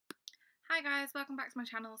Hi guys, welcome back to my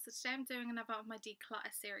channel. So today I'm doing another of my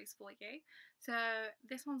declutter series for you. So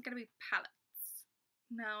this one's going to be palettes.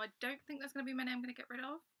 Now I don't think there's going to be many I'm going to get rid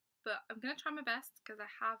of, but I'm going to try my best because I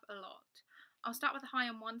have a lot. I'll start with the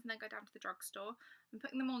high-end ones and then go down to the drugstore. I'm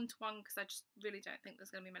putting them all into one because I just really don't think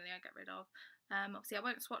there's going to be many I get rid of. Obviously I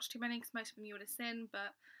won't swatch too many because most of them you would have seen,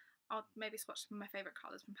 but I'll maybe swatch some of my favourite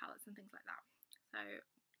colours from palettes and things like that. So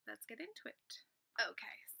let's get into it.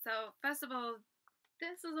 Okay, so first of all,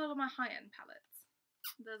 this is all of my high-end palettes.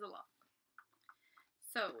 There's a lot.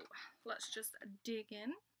 So let's just dig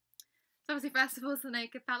in. So obviously first of all is the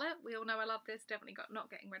Naked palette. We all know I love this, definitely not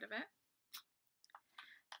getting rid of it.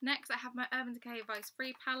 Next I have my Urban Decay Vice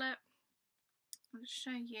Free palette. I'll just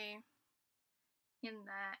show you in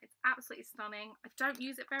there. It's absolutely stunning. I don't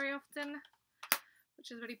use it very often, which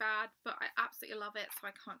is really bad, but I absolutely love it, so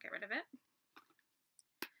I can't get rid of it.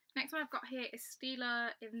 Next one I've got here is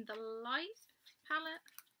Steeler in the Light palette,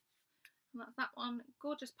 and that's that one.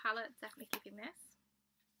 Gorgeous palette, definitely keeping this.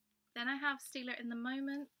 Then I have Steeler in the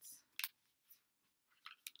Moment,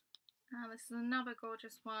 and this is another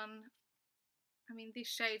gorgeous one. I mean,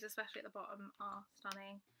 these shades, especially at the bottom, are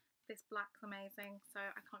stunning. This black's amazing, so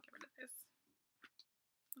I can't get rid of this.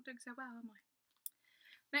 Not doing so well, am I?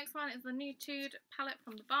 Next one is the Nude palette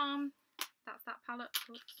from the Balm. That's that palette.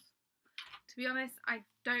 Oops. To be honest, I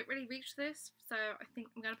don't really reach this, so I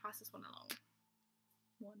think I'm going to pass this one along.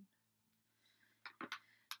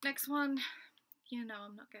 Next one, you know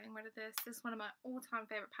I'm not getting rid of this. This is one of my all-time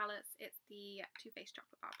favourite palettes. It's the Too Faced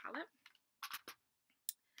Chocolate Bar palette.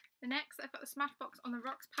 The next, I've got the Smashbox on the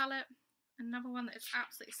Rocks palette. Another one that is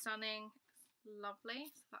absolutely stunning. It's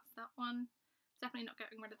lovely. So that's that one. Definitely not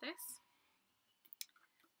getting rid of this.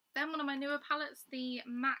 Then one of my newer palettes, the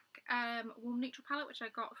MAC Warm Neutral palette, which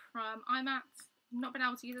I got from I've not been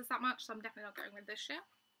able to use this that much, so I'm definitely not getting rid of this year.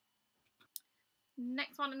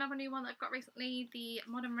 Next one, another new one that I've got recently, the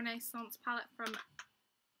Modern Renaissance palette from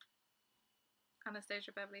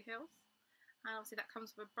Anastasia Beverly Hills. And obviously that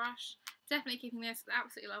comes with a brush. Definitely keeping this, it's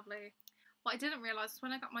absolutely lovely. What I didn't realise is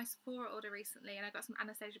when I got my Sephora order recently and I got some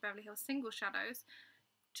Anastasia Beverly Hills single shadows,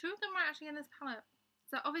 two of them were actually in this palette.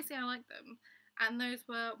 So obviously I like them. And those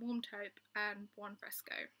were Warm Taupe and Buon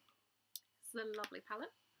Fresco. This is a lovely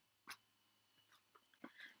palette.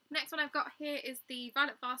 Next one I've got here is the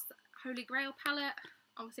Violet Voss Holy Grail palette.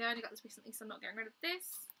 Obviously I only got this recently, so I'm not getting rid of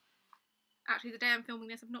this. Actually, the day I'm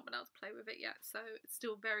filming this, I've not been able to play with it yet, so it's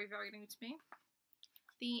still very, very new to me.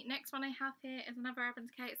 The next one I have here is another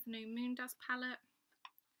Urban Decay. It's the new Moon Dust palette.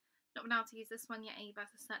 Not been able to use this one yet either,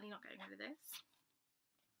 so certainly not getting rid of this.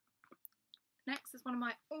 Next is one of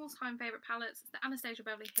my all-time favourite palettes. It's the Anastasia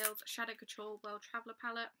Beverly Hills Shadow Couture World Traveller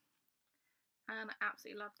palette. And I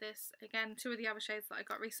absolutely love this. Again, two of the other shades that I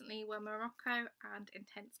got recently were Morocco and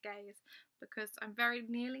Intense Gaze, because I'm very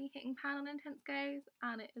nearly hitting pan on Intense Gaze,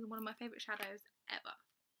 and it is one of my favourite shadows ever.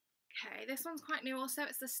 Okay, this one's quite new also.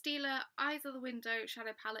 It's the Steeler Eyes of the Window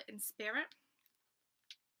Shadow Palette in Spirit.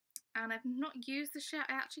 And I've not used this yet.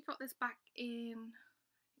 I actually got this back in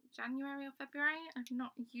January or February. I've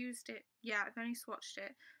not used it yet. I've only swatched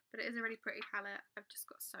it, but it is a really pretty palette. I've just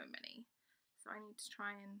got so many, so I need to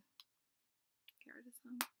try and get rid of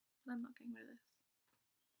some, but I'm not getting rid of this.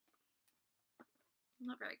 I'm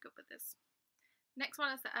not very good with this. Next one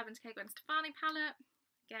is the Urban Decay Gwen Stefani palette.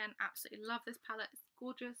 Again, absolutely love this palette. It's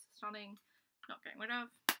gorgeous, stunning, not getting rid of.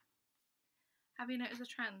 Have you noticed a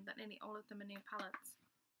trend that nearly all of them are new palettes?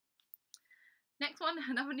 Next one,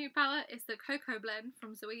 another new palette, is the Cocoa Blend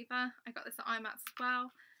from Zoeva. I got this at IMATS as well,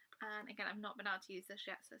 and again I've not been able to use this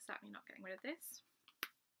yet, so certainly not getting rid of this.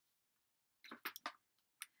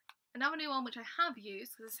 Another new one which I have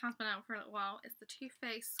used, because this has been out for a little while, is the Too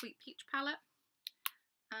Faced Sweet Peach palette.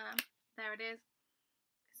 There it is.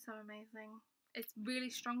 It's so amazing. It's really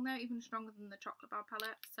strong though, even stronger than the Chocolate Bar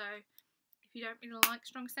palette, so if you don't really like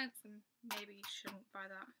strong scents, then maybe you shouldn't buy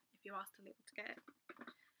that if you are still able to get it.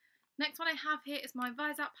 Next one I have here is my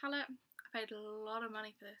Vise Up palette. I paid a lot of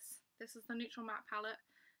money for this. This is the Neutral Matte palette.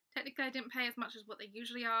 Technically I didn't pay as much as what they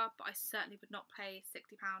usually are, but I certainly would not pay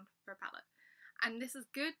 £60 for a palette. And this is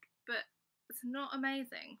good, but it's not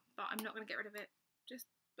amazing, but I'm not going to get rid of it just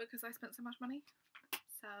because I spent so much money,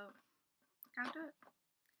 so I can't do it.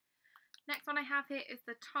 Next one I have here is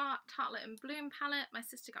the Tartlet and Bloom palette. My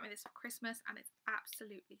sister got me this for Christmas and it's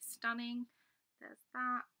absolutely stunning. There's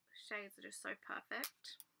that. The shades are just so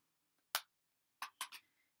perfect.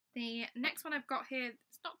 The next one I've got here,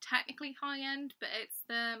 it's not technically high-end, but it's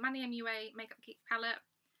the Manny MUA Makeup Geek palette.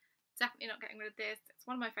 Definitely not getting rid of this. It's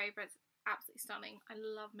one of my favourites. Absolutely stunning. I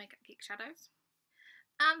love Makeup Geek shadows.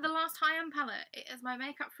 And the last high-end palette, it is my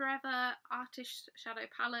Makeup Forever Artist Shadow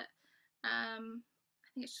palette. I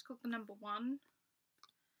think it's just called the number 1.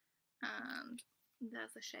 And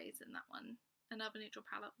there's the shades in that one. Another neutral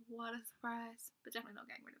palette. What a surprise. But definitely not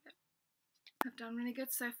getting rid of it. I've done really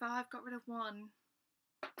good so far. I've got rid of 1.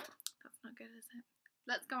 That's not good, is it?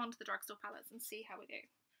 Let's go on to the drugstore palettes and see how we do.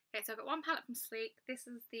 Okay, so I've got 1 palette from Sleek. This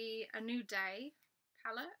is the A New Day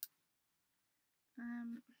palette.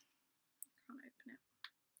 Can't open it.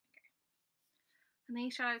 Okay. And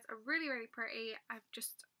these shadows are really, really pretty. I've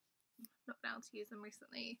just not been able to use them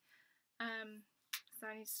recently. So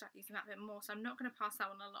I need to start using that a bit more. So I'm not going to pass that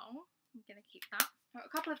one along. I'm going to keep that. I've got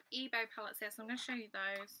a couple of eBay palettes here, so I'm going to show you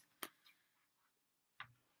those.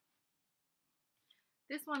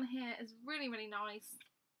 This one here is really, really nice.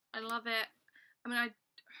 I love it. I mean, I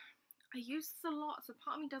use this a lot, so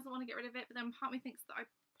part of me doesn't want to get rid of it, but then part of me thinks that I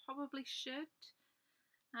probably should.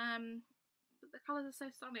 But the colours are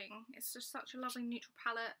so stunning. It's just such a lovely neutral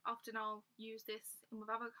palette. Often I'll use this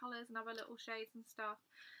with other colours and other little shades and stuff.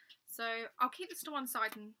 So I'll keep this to one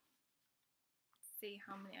side and see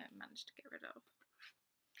how many I managed to get rid of.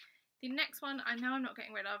 The next one I know I'm not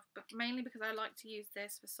getting rid of, but mainly because I like to use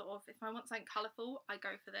this for sort of, if I want something colourful, I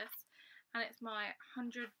go for this. And it's my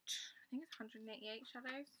 100, I think it's 188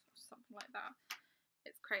 shadows, or something like that.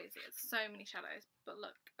 It's crazy, it's so many shadows, but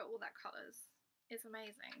look at all that colours. It's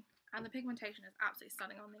amazing. And the pigmentation is absolutely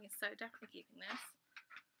stunning on these, so definitely keeping this.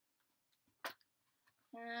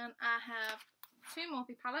 And I have 2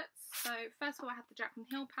 Morphe palettes. So first of all I have the Jaclyn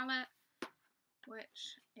Hill palette,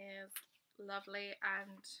 which is lovely,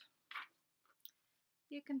 and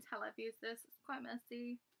you can tell I've used this. It's quite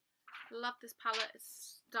messy. Love this palette,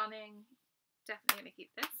 it's stunning. Definitely going to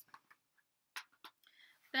keep this.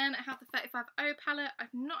 Then I have the 35O palette.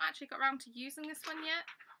 I've not actually got around to using this one yet.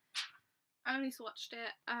 I only swatched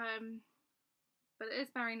it, but it is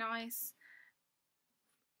very nice.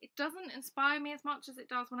 It doesn't inspire me as much as it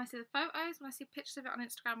does when I see the photos. When I see pictures of it on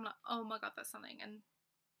Instagram, I'm like, oh my god, that's something. And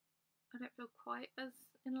I don't feel quite as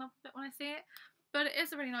in love with it when I see it. But it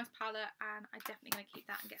is a really nice palette, and I'm definitely going to keep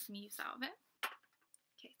that and get some use out of it.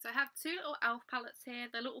 Okay, so I have 2 little e.l.f. palettes here.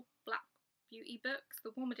 The little black beauty books,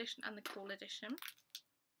 the warm edition and the cool edition.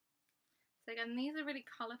 So again, these are really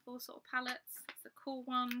colourful sort of palettes. It's the cool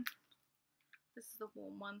one. This is the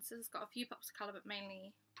warm one. So this has got a few pops of colour, but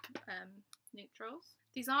mainly neutrals.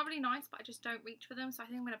 These are really nice, but I just don't reach for them, so I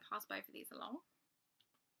think I'm going to pass both of these along.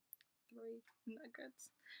 3, isn't that good?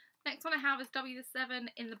 Next one I have is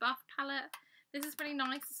W7 in the Buff palette. This is really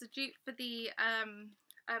nice. It's a dupe for the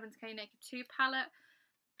Urban Decay Naked 2 palette,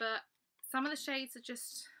 but some of the shades are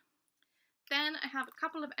just... Then I have a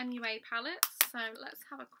couple of MUA palettes, so let's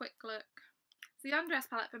have a quick look. So the Undress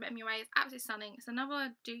palette from MUA is absolutely stunning. It's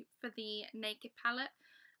another dupe for the Naked palette.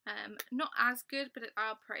 Not as good, but it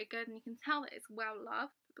are pretty good, and you can tell that it's well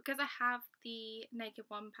loved. But because I have the Naked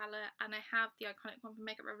 1 palette and I have the iconic one from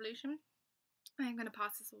Makeup Revolution, I'm going to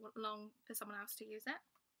pass this along for someone else to use it.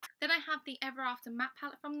 Then I have the Ever After matte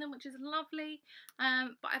palette from them, which is lovely.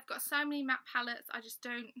 But I've got so many matte palettes, I just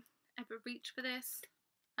don't ever reach for this.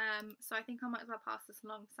 So I think I might as well pass this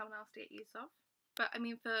along for someone else to get use of. But I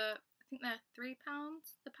mean, I think they're £3,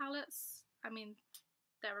 the palettes. I mean,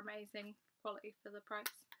 they're amazing quality for the price.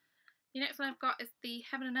 The next one I've got is the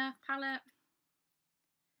Heaven and Earth palette.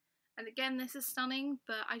 And again, this is stunning,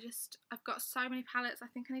 but I've got so many palettes, I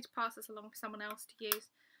think I need to pass this along for someone else to use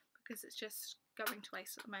because it's just going to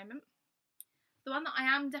waste at the moment. The one that I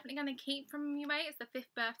am definitely going to keep from MUA is the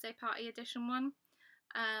 5th Birthday Party Edition one.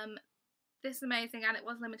 This is amazing, and it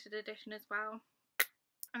was limited edition as well.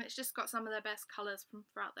 And it's just got some of their best colours from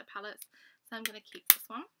throughout their palettes, so I'm going to keep this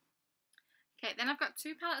one. Okay, then I've got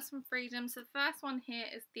 2 palettes from Freedom. So the first one here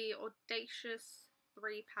is the Audacious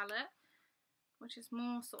 3 palette, which is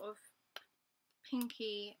more sort of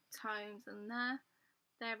pinky tones in there.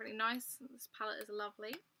 They're really nice. This palette is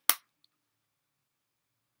lovely.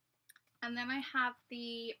 And then I have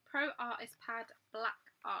the Pro Artist Pad Black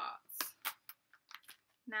Arts.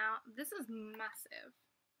 Now, this is massive,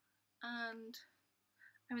 and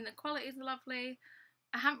I mean, the quality is lovely.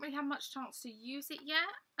 I haven't really had much chance to use it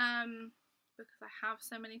yet, because I have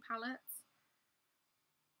so many palettes,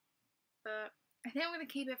 but I think I'm going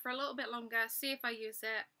to keep it for a little bit longer, see if I use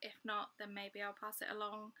it. If not, then maybe I'll pass it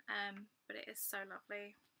along, but it is so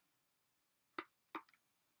lovely.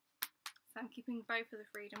 So I'm keeping both of the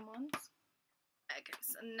Freedom ones. Okay,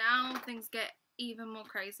 so now things get even more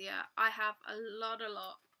crazier. I have a lot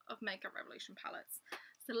of Makeup Revolution palettes.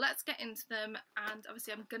 So let's get into them, and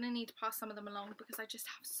obviously I'm going to need to pass some of them along because I just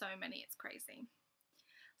have so many, it's crazy.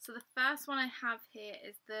 So the first one I have here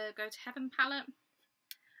is the Go to Heaven palette.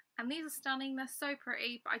 And these are stunning, they're so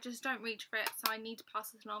pretty, but I just don't reach for it, so I need to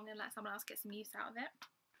pass this along and let someone else get some use out of it.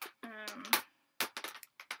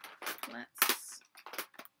 palettes.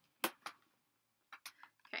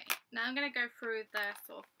 Okay, now I'm going to go through the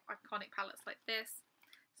sort of iconic palettes like this.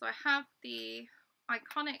 So I have the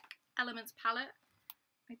Iconic Elements palette.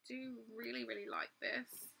 I do really like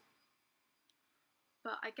this.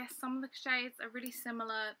 But I guess some of the shades are really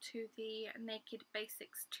similar to the Naked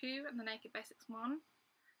Basics 2 and the Naked Basics 1.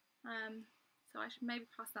 So I should maybe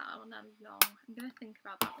pass that on along. I'm going to think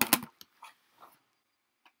about that one.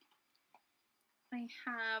 I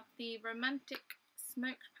have the Romantic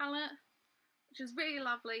Smoked palette, which is really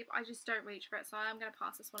lovely, but I just don't reach for it, so I'm going to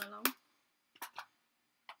pass this one along.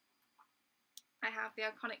 I have the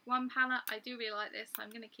Iconic 1 palette. I do really like this, so I'm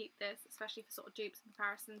going to keep this, especially for sort of dupes and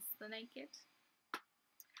comparisons to the Naked.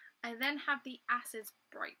 I then have the Acids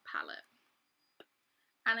Bright palette.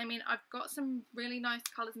 And I mean, I've got some really nice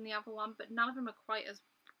colours in the other one, but none of them are quite as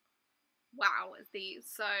wow as these,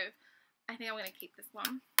 so I think I'm going to keep this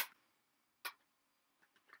one.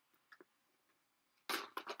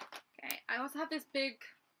 Okay, I also have this big,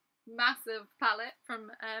 massive palette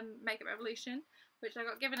from Makeup Revolution, which I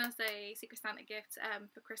got given as a Secret Santa gift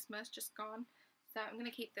for Christmas, just gone. So I'm going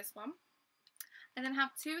to keep this one. I then have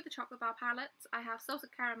two of the chocolate bar palettes. I have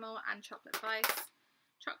Salted Caramel and Chocolate Vice.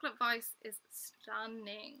 Chocolate Vice is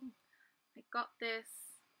stunning. I got this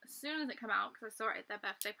as soon as it came out because I saw it at their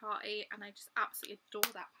birthday party and I just absolutely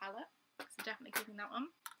adore that palette. So definitely keeping that one.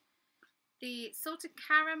 The Salted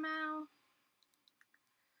Caramel.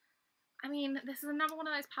 I mean, this is another one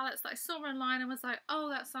of those palettes that I saw online and was like, oh,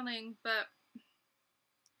 that's stunning, but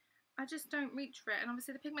I just don't reach for it. And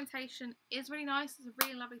obviously the pigmentation is really nice. It's a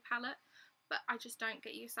really lovely palette, but I just don't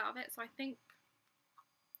get use out of it. So I think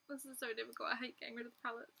this is so difficult. I hate getting rid of the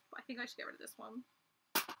palettes, but I think I should get rid of this one.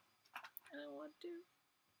 I don't know what to do.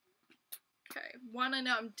 Okay, one I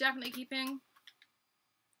know I'm definitely keeping.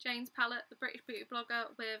 Jane's palette, the British beauty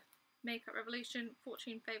blogger with Makeup Revolution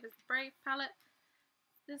Fortune Favours the Brave palette.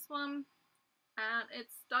 This one, and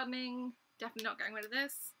it's stunning. Definitely not getting rid of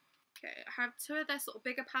this. Okay, I have two of their sort of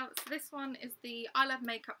bigger palettes. This one is the I Love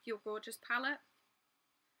Makeup You're Gorgeous palette.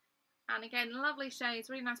 And again, lovely shades,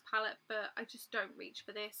 really nice palette, but I just don't reach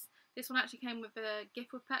for this. This one actually came with a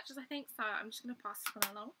gift with purchase, I think, so I'm just going to pass this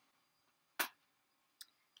one along.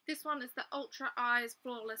 This one is the Ultra Eyes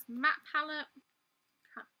Flawless Matte palette.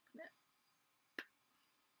 Can't open it.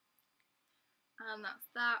 And that's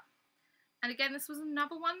that. And again, this was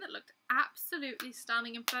another one that looked absolutely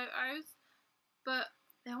stunning in photos, but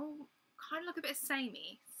they all kind of look a bit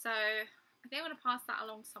samey, so I think I'm going to pass that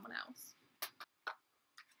along to someone else.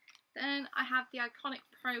 Then I have the Iconic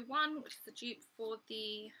Pro 1, which is the dupe for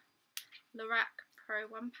the Lorac Pro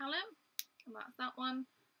 1 palette, and that's that one.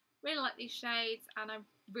 Really like these shades, and I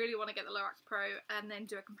really want to get the Lorac Pro and then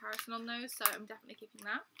do a comparison on those, so I'm definitely keeping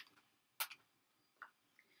that.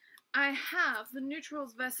 I have the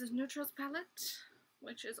Neutrals versus Neutrals palette,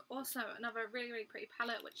 which is also another really pretty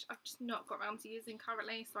palette, which I've just not got around to using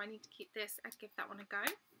currently, so I need to keep this and give that one a go.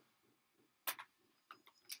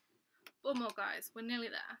 4 more, guys. We're nearly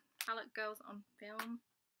there. Palette Girls on Film.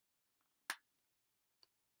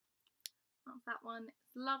 That's that one.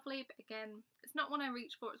 It's lovely, but again, it's not one I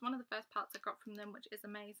reached for. It's one of the first palettes I got from them, which is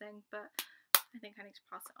amazing, but I think I need to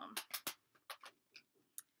pass it on.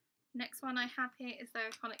 Next one I have here is the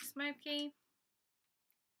Iconic Smoky.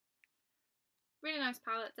 Really nice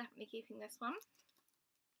palette, definitely keeping this one.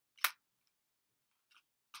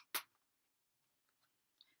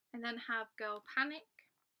 And then have Girl Panic,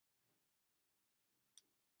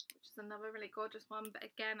 which is another really gorgeous one, but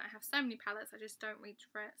again, I have so many palettes, I just don't reach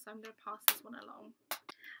for it, so I'm going to pass this one along.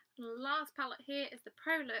 The last palette here is the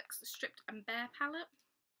Prolux Stripped and Bare palette,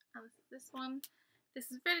 and this is this one. This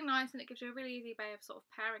is really nice and it gives you a really easy way of sort of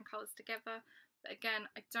pairing colours together, but again,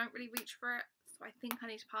 I don't really reach for it, so I think I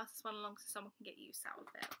need to pass this one along so someone can get use out of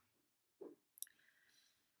it.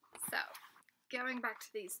 So, going back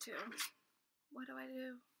to these two, what do?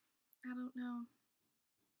 I don't know.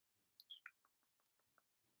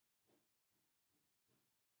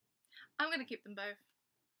 I'm going to keep them both.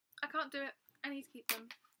 I can't do it. I need to keep them,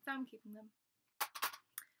 so I'm keeping them.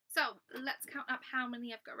 So, let's count up how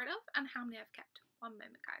many I've got rid of and how many I've kept. One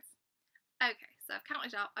moment, guys. Okay, so I've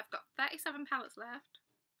counted up. I've got 37 palettes left,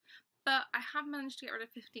 but I have managed to get rid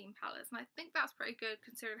of 15 palettes, and I think that's pretty good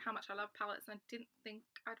considering how much I love palettes, and I didn't think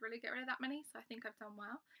I'd really get rid of that many, so I think I've done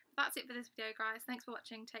well. That's it for this video, guys. Thanks for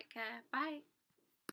watching. Take care. Bye.